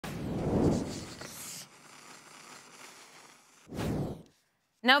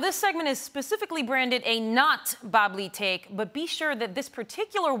Now, this segment is specifically branded a not Bob Lee take, but be sure that this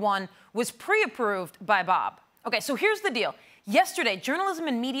particular one was pre-approved by Bob. Okay, so here's the deal. Yesterday, Journalism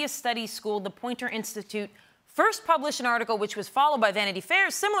and Media Studies School, the Poynter Institute, first published an article which was followed by Vanity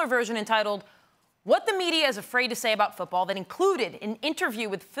Fair's similar version entitled, "What the Media is Afraid to Say About Football," that included an interview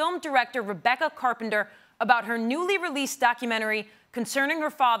with film director Rebecca Carpenter about her newly released documentary concerning her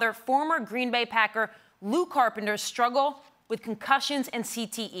father, former Green Bay Packer Lou Carpenter's struggle with concussions and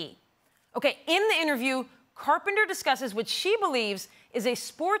CTE. Okay, in the interview, Carpenter discusses what she believes is a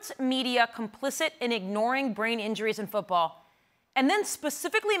sports media complicit in ignoring brain injuries in football, and then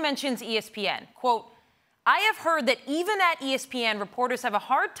specifically mentions ESPN. Quote, "I have heard that even at ESPN, reporters have a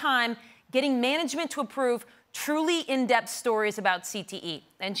hard time getting management to approve truly in-depth stories about CTE."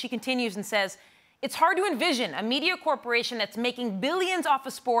 And she continues and says, "It's hard to envision a media corporation that's making billions off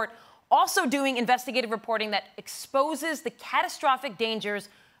a sport also doing investigative reporting that exposes the catastrophic dangers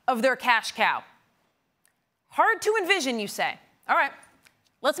of their cash cow." Hard to envision, you say. All right,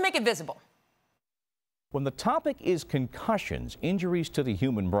 let's make it visible. When the topic is concussions, injuries to the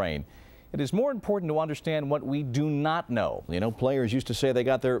human brain, it is more important to understand what we do not know. You know, players used to say they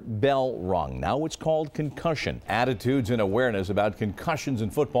got their bell rung. Now it's called concussion. Attitudes and awareness about concussions in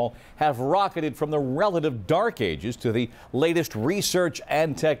football have rocketed from the relative dark ages to the latest research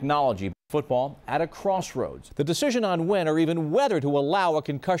and technology. Football at a crossroads. The decision on when or even whether to allow a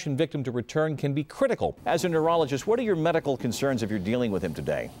concussion victim to return can be critical. As a neurologist, what are your medical concerns if you're dealing with him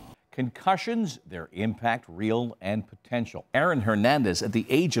today? Concussions, their impact, real and potential. Aaron Hernandez, at the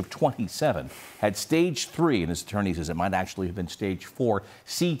age of 27, had stage 3, and his attorney says it might actually have been stage 4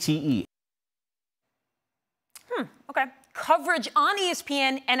 CTE. Okay. Coverage on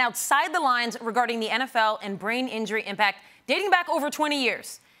ESPN and outside the lines regarding the NFL and brain injury impact dating back over 20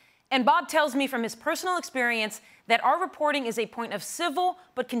 years. And Bob tells me from his personal experience that our reporting is a point of civil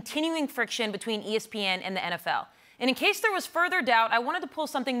but continuing friction between ESPN and the NFL. And in case there was further doubt, I wanted to pull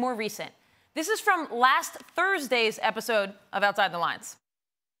something more recent. This is from last Thursday's episode of Outside the Lines.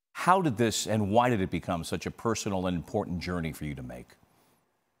 How did this and why did it become such a personal and important journey for you to make?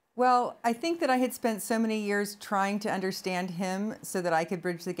 Well, I think that I had spent so many years trying to understand him so that I could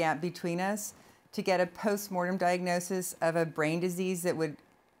bridge the gap between us to get a post-mortem diagnosis of a brain disease that would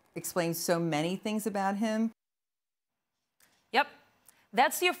explain so many things about him. Yep,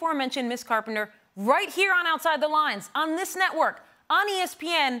 that's the aforementioned Miss Carpenter right here on Outside the Lines on this network, on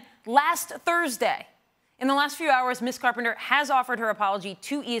ESPN last Thursday. In the last few hours, Miss Carpenter has offered her apology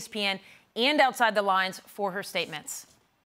to ESPN and Outside the Lines for her statements.